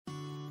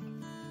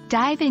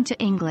Dive into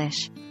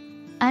English.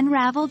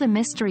 Unravel the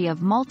mystery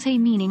of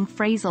multi-meaning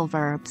phrasal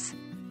verbs.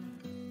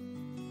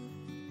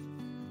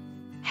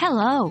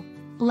 Hello,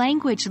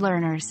 language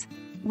learners.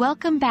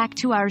 Welcome back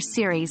to our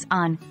series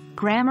on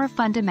Grammar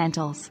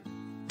Fundamentals.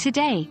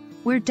 Today,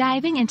 we're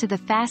diving into the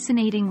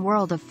fascinating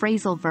world of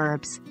phrasal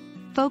verbs,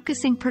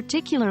 focusing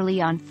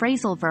particularly on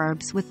phrasal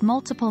verbs with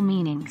multiple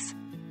meanings.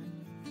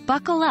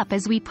 Buckle up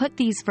as we put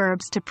these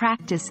verbs to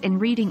practice in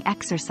reading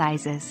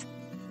exercises.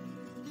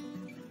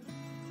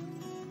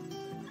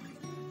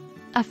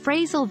 A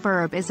phrasal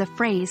verb is a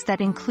phrase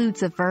that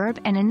includes a verb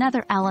and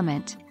another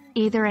element,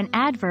 either an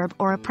adverb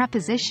or a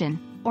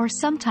preposition, or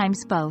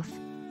sometimes both.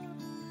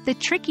 The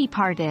tricky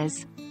part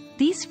is,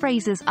 these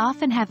phrases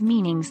often have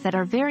meanings that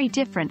are very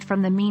different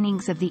from the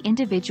meanings of the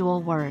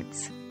individual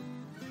words.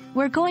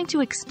 We're going to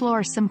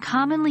explore some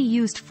commonly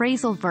used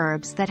phrasal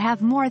verbs that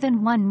have more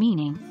than one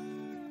meaning.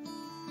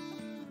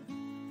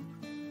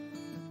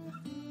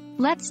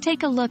 Let's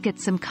take a look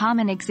at some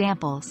common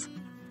examples.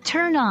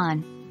 Turn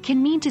on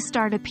can mean to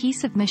start a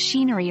piece of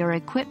machinery or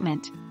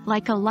equipment,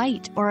 like a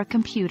light or a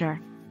computer.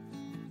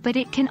 But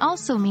it can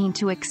also mean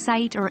to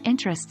excite or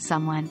interest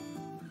someone.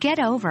 Get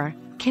over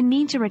can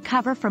mean to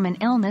recover from an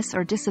illness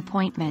or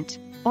disappointment,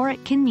 or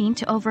it can mean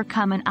to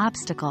overcome an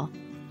obstacle.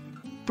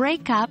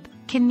 Break up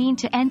can mean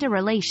to end a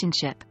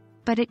relationship,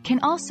 but it can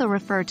also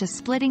refer to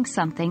splitting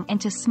something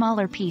into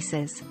smaller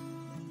pieces.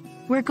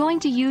 We're going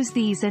to use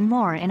these and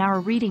more in our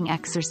reading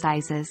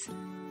exercises.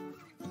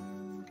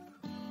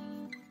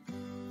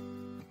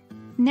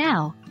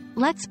 Now,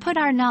 let's put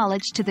our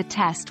knowledge to the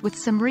test with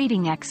some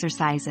reading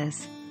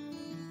exercises.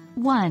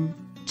 1.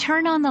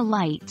 Turn on the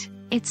light,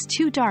 it's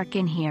too dark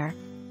in here.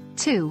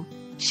 2.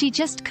 She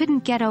just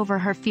couldn't get over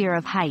her fear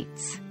of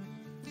heights.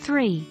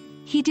 3.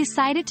 He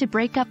decided to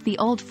break up the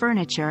old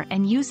furniture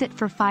and use it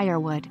for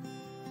firewood.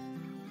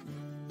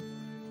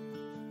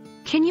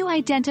 Can you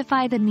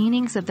identify the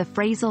meanings of the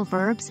phrasal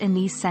verbs in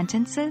these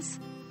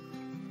sentences?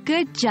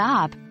 Good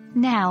job!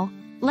 Now,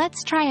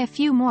 let's try a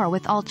few more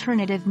with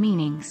alternative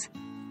meanings.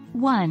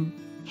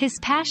 1. His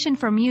passion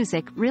for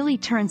music really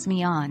turns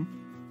me on.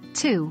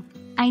 2.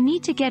 I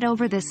need to get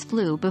over this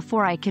flu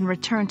before I can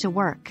return to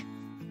work.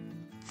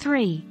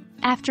 3.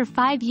 After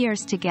 5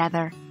 years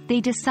together,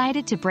 they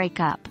decided to break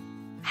up.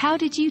 How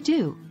did you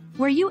do?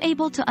 Were you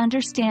able to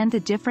understand the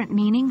different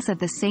meanings of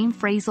the same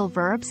phrasal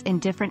verbs in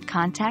different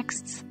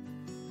contexts?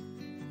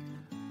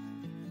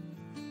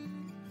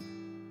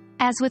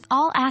 As with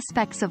all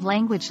aspects of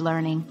language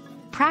learning,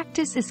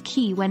 practice is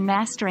key when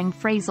mastering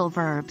phrasal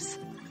verbs.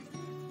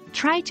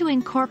 Try to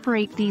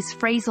incorporate these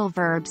phrasal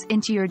verbs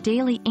into your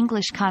daily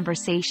English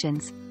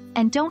conversations,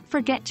 and don't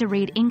forget to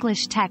read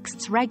English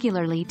texts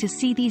regularly to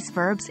see these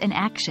verbs in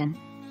action.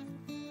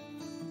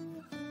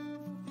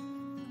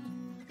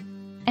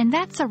 And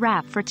that's a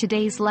wrap for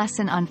today's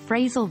lesson on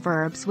phrasal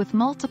verbs with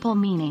multiple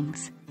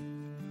meanings.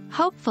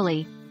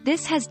 Hopefully,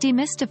 this has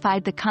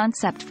demystified the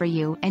concept for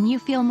you and you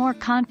feel more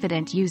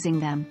confident using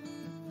them.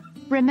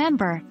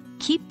 Remember,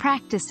 keep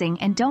practicing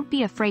and don't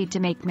be afraid to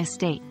make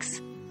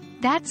mistakes.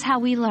 That's how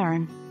we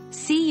learn.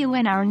 See you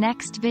in our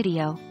next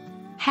video.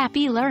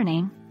 Happy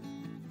learning!